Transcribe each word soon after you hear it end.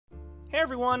Hey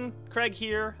everyone, Craig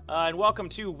here, and welcome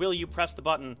to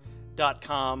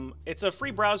WillYouPressTheButton.com. It's a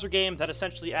free browser game that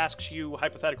essentially asks you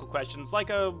hypothetical questions, like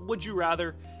a would you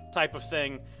rather type of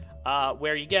thing,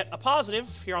 where you get a positive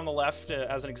here on the left.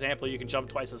 As an example, you can jump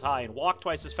twice as high and walk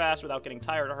twice as fast without getting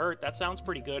tired or hurt. That sounds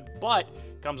pretty good, but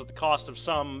it comes at the cost of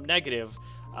some negative,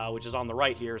 which is on the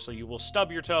right here, so you will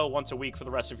stub your toe once a week for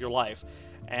the rest of your life.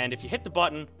 And if you hit the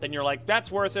button, then you're like, that's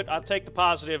worth it, I'll take the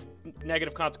positive,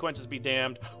 negative consequences be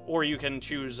damned, or you can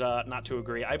choose not to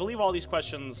agree. I believe all these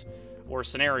questions, or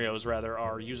scenarios rather,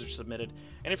 are user-submitted.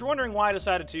 And if you're wondering why I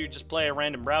decided to just play a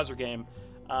random browser game,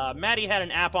 Maddie had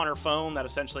an app on her phone that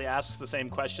essentially asks the same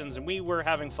questions, and we were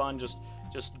having fun just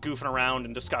goofing around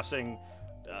and discussing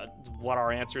what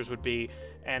our answers would be.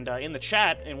 And in the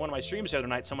chat, in one of my streams the other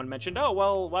night, someone mentioned, oh,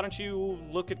 well, why don't you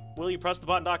look at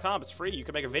WillYouPressTheButton.com? It's free. You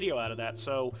can make a video out of that.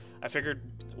 So I figured,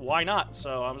 why not?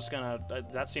 So I'm just gonna,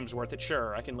 that seems worth it.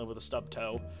 Sure, I can live with a stub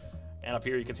toe. And up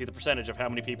here you can see the percentage of how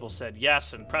many people said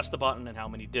yes and pressed the button and how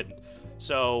many didn't.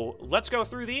 So let's go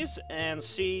through these and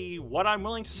see what I'm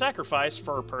willing to sacrifice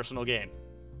for personal gain.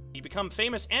 You become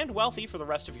famous and wealthy for the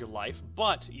rest of your life,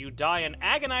 but you die an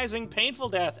agonizing, painful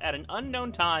death at an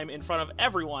unknown time in front of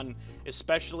everyone,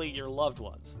 especially your loved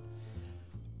ones.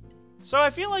 So I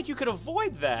feel like you could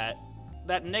avoid that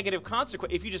negative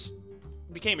consequence if you just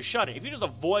became a shut-in. If you just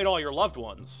avoid all your loved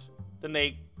ones, then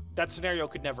that scenario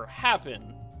could never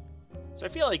happen. So I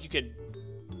feel like you could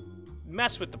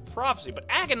mess with the prophecy, but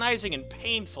agonizing and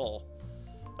painful.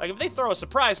 Like if they throw a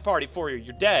surprise party for you,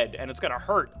 you're dead, and it's gonna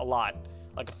hurt a lot.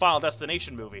 Like a Final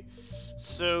Destination movie.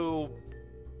 So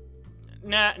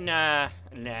nah. I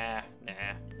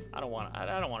don't want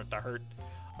it to hurt.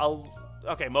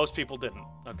 Okay, most people didn't.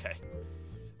 Okay.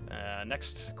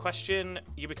 Next question.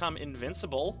 You become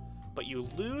invincible, but you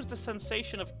lose the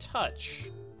sensation of touch.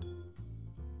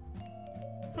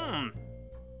 I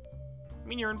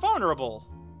mean, you're invulnerable.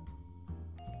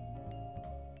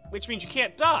 Which means you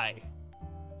can't die.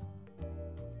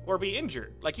 Or be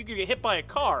injured. Like, you could get hit by a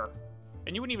car,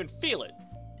 and you wouldn't even feel it.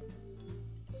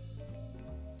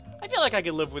 I feel like I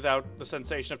could live without the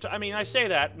sensation of touch. I mean, I say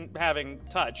that having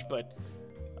touch, but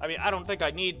I mean, I don't think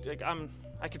I need. Like,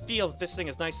 I could feel that this thing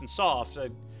is nice and soft. I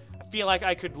feel like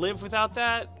I could live without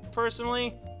that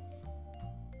personally.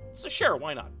 So sure,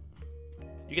 why not?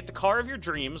 You get the car of your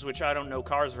dreams, which I don't know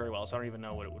cars very well, so I don't even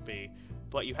know what it would be.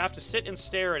 But you have to sit and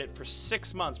stare at it for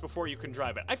 6 months before you can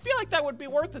drive it. I feel like that would be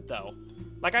worth it, though.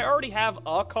 Like, I already have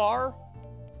a car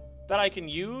that I can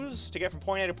use to get from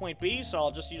point A to point B, so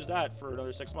I'll just use that for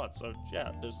another 6 months. So,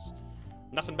 yeah, there's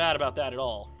nothing bad about that at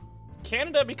all.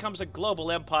 Canada becomes a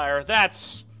global empire.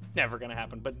 That's never gonna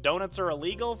happen. But donuts are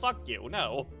illegal? Fuck you.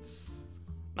 No.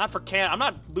 Not for Canada. I'm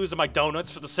not losing my donuts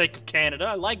for the sake of Canada.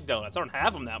 I like donuts. I don't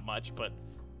have them that much, but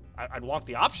I'd want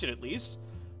the option at least.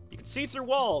 You can see through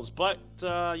walls, but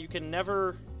you can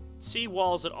never see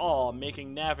walls at all,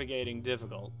 making navigating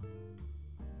difficult.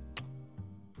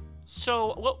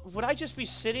 So, what, would I just be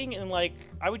sitting and, like,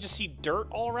 I would just see dirt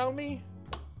all around me?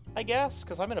 I guess,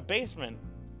 because I'm in a basement.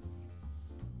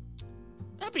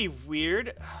 That'd be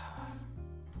weird.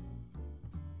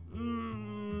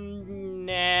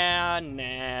 Nah,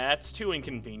 that's too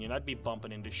inconvenient. I'd be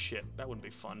bumping into shit. That wouldn't be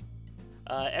fun.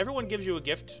 Everyone gives you a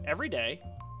gift every day,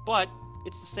 but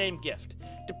it's the same gift.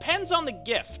 Depends on the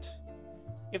gift.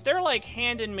 If they're, like,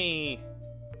 handing me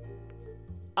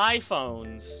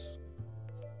iPhones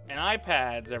and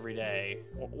iPads every day,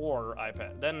 or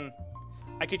iPad, then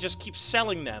I could just keep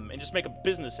selling them and just make a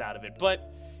business out of it. But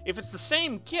if it's the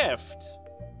same gift,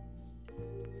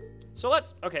 so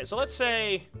let's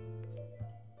say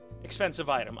expensive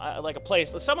item, like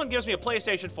someone gives me a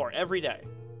PlayStation 4 every day.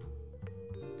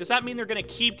 Does that mean they're gonna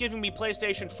keep giving me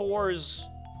PlayStation 4s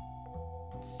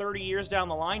 30 years down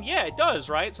the line? Yeah, it does,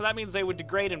 right? So that means they would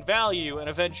degrade in value and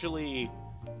eventually,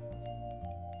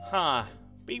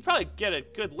 but you probably get a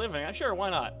good living. Sure, why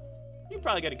not? You can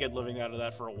probably get a good living out of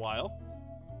that for a while.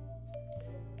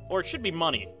 Or it should be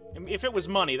money. If it was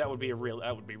money, that would be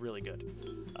really good.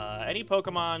 Any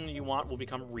Pokemon you want will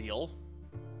become real.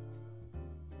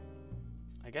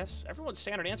 I guess everyone's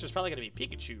standard answer is probably going to be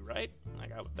Pikachu, right?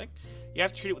 Like, I would think. You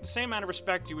have to treat it with the same amount of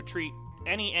respect you would treat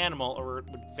any animal, or it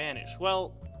would vanish.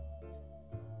 Well,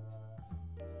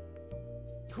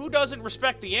 who doesn't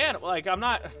respect the animal? Like, I'm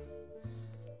not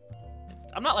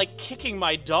like kicking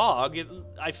my dog.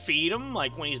 I feed him.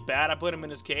 Like when he's bad, I put him in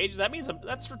his cage. That means I'm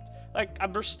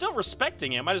still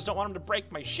respecting him. I just don't want him to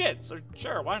break my shit. So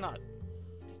sure, why not?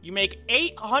 You make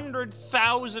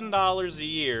 $800,000 a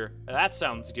year. That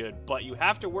sounds good, but you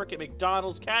have to work at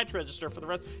McDonald's cash register for the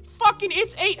rest. Fucking,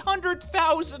 it's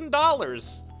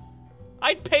 $800,000.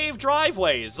 I'd pave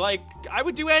driveways. Like, I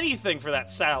would do anything for that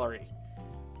salary.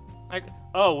 Like,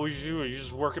 oh, you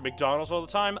just work at McDonald's all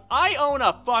the time? I own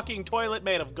a fucking toilet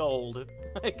made of gold.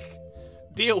 Like,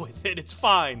 deal with it. It's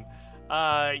fine.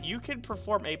 You can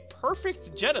perform a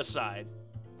perfect genocide.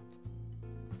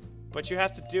 But you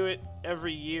have to do it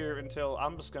every year until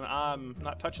I'm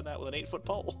not touching that with an 8-foot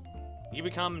pole. You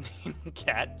become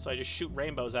cat, so I just shoot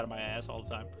rainbows out of my ass all the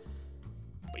time.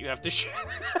 But you have to shoot...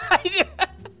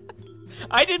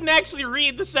 I didn't actually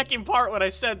read the second part when I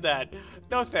said that.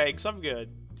 No thanks, I'm good.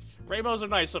 Rainbows are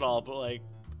nice and all, but like,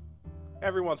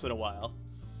 every once in a while.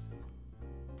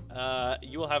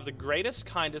 You will have the greatest,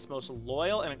 kindest, most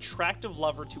loyal, and attractive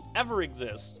lover to ever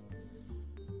exist.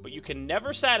 But you can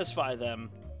never satisfy them,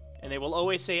 and they will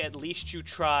always say, at least you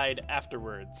tried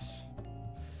afterwards.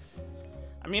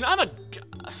 I mean, I'm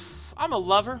a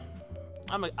lover.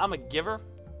 I'm a giver.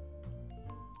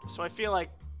 So I feel like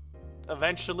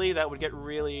eventually that would get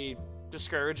really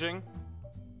discouraging.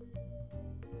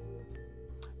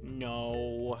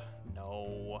 No.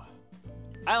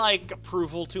 I like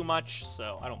approval too much,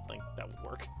 so I don't think that would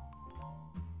work.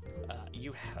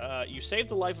 You saved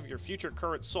the life of your future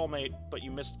current soulmate, but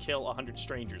you missed kill 100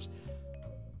 strangers.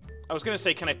 I was gonna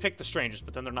say, can I pick the strangers,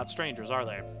 but then they're not strangers, are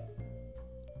they?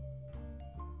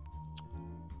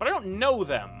 But I don't know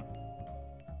them,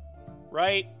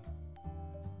 right?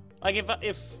 Like,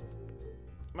 if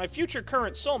my future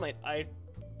current soulmate,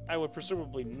 I would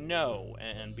presumably know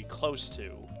and be close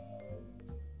to.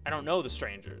 I don't know the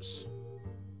strangers.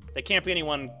 They can't be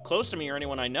anyone close to me or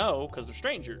anyone I know, because they're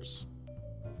strangers.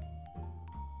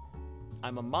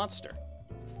 I'm a monster.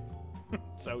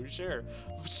 So, sure.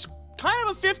 Kind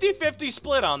of a 50-50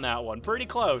 split on that one. Pretty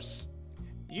close.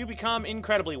 You become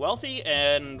incredibly wealthy,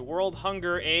 and world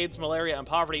hunger, AIDS, malaria, and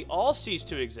poverty all cease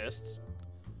to exist.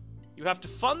 You have to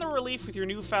fund the relief with your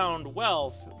newfound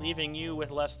wealth, leaving you with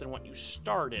less than what you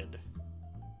started.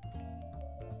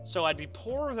 So I'd be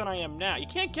poorer than I am now. You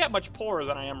can't get much poorer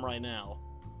than I am right now.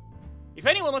 If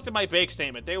anyone looked at my bank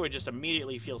statement, they would just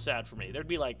immediately feel sad for me. There'd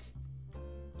be, like,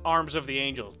 Arms of the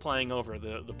Angels playing over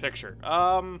the picture.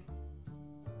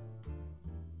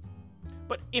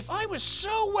 But if I was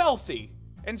so wealthy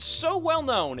and so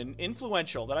well-known and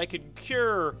influential that I could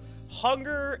cure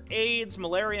hunger, AIDS,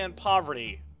 malaria, and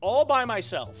poverty all by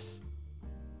myself,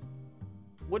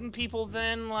 wouldn't people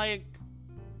then, like,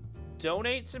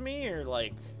 donate to me or,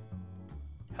 like,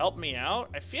 help me out?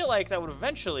 I feel like that would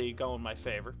eventually go in my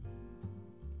favor.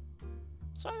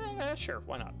 So, sure,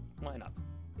 why not? Why not?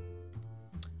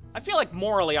 I feel like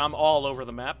morally I'm all over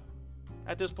the map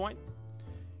at this point.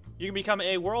 You can become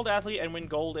a world athlete and win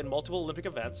gold in multiple Olympic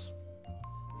events,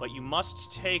 but you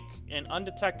must take an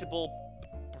undetectable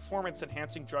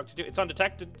performance-enhancing drug to do it. It's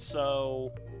undetected,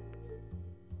 so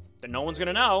then no one's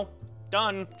gonna know.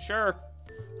 Done. Sure.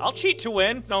 I'll cheat to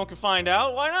win. No one can find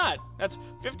out. Why not? That's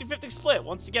 50-50 split.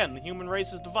 Once again, the human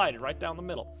race is divided right down the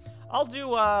middle. I'll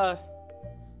do,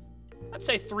 let's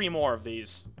say 3 more of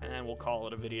these, and we'll call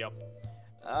it a video.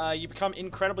 You become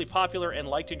incredibly popular and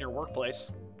liked in your workplace.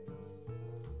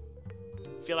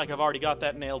 I feel like I've already got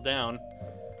that nailed down.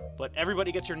 But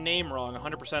everybody gets your name wrong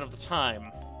 100% of the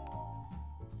time.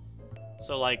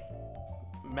 So, like,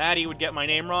 Maddie would get my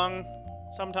name wrong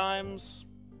sometimes.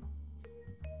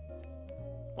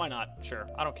 Why not? Sure.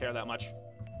 I don't care that much.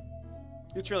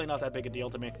 It's really not that big a deal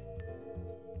to me.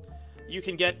 You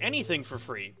can get anything for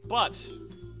free, but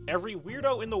every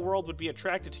weirdo in the world would be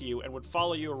attracted to you and would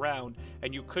follow you around,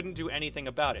 and you couldn't do anything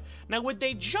about it. Now, would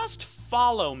they just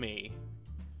follow me?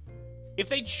 If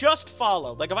they just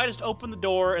followed, like if I just opened the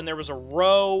door and there was a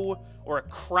row or a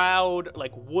crowd,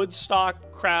 like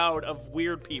Woodstock crowd of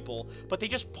weird people, but they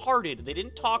just parted, they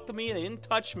didn't talk to me, they didn't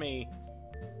touch me,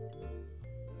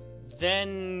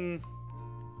 then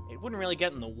it wouldn't really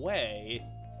get in the way.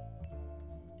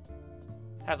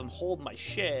 Have them hold my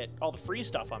shit, all the free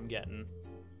stuff I'm getting.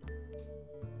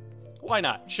 Why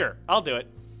not? Sure, I'll do it.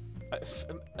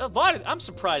 I'm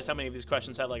surprised how many of these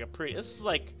questions have like a this is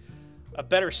like a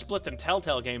better split than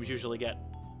Telltale games usually get.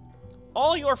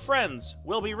 All your friends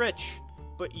will be rich,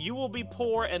 but you will be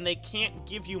poor and they can't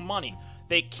give you money.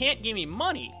 They can't give me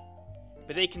money,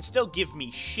 but they can still give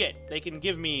me shit. They can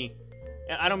give me,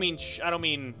 I don't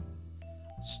mean,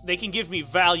 they can give me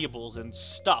valuables and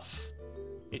stuff.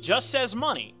 It just says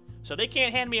money, so they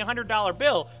can't hand me a $100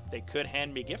 bill. They could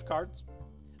hand me gift cards.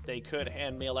 They could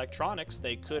hand me electronics.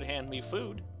 They could hand me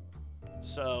food.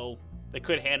 So they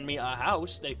could hand me a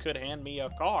house. They could hand me a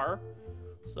car.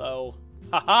 So,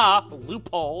 haha,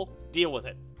 loophole. Deal with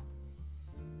it.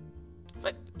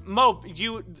 But, Mo,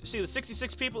 you see the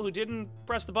 66 people who didn't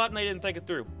press the button, they didn't think it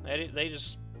through. They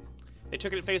just They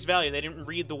took it at face value. They didn't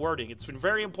read the wording. It's been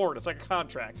very important. It's like a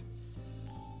contract.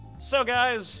 So,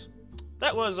 guys,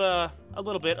 that was a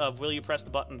little bit of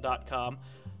willyoupressthebutton.com.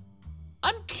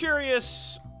 I'm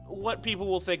curious what people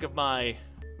will think of my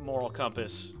moral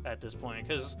compass at this point,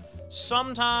 because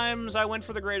sometimes I went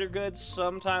for the greater good,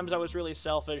 sometimes I was really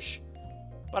selfish,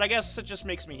 but I guess it just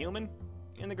makes me human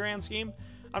in the grand scheme.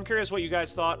 I'm curious what you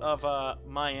guys thought of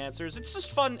my answers. It's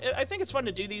just fun. I think it's fun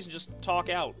to do these and just talk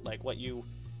out, like, what you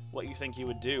think you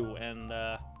would do, and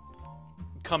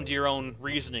come to your own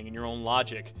reasoning and your own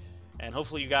logic. And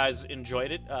hopefully you guys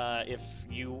enjoyed it. If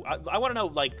you... I want to know,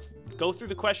 like, go through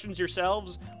the questions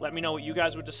yourselves. Let me know what you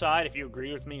guys would decide, if you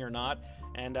agree with me or not.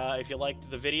 And if you liked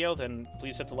the video, then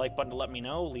please hit the like button to let me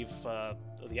know. Leave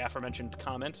the aforementioned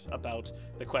comment about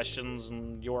the questions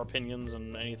and your opinions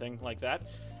and anything like that.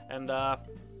 And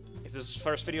if this is the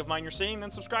first video of mine you're seeing,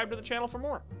 then subscribe to the channel for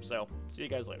more. So, see you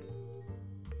guys later.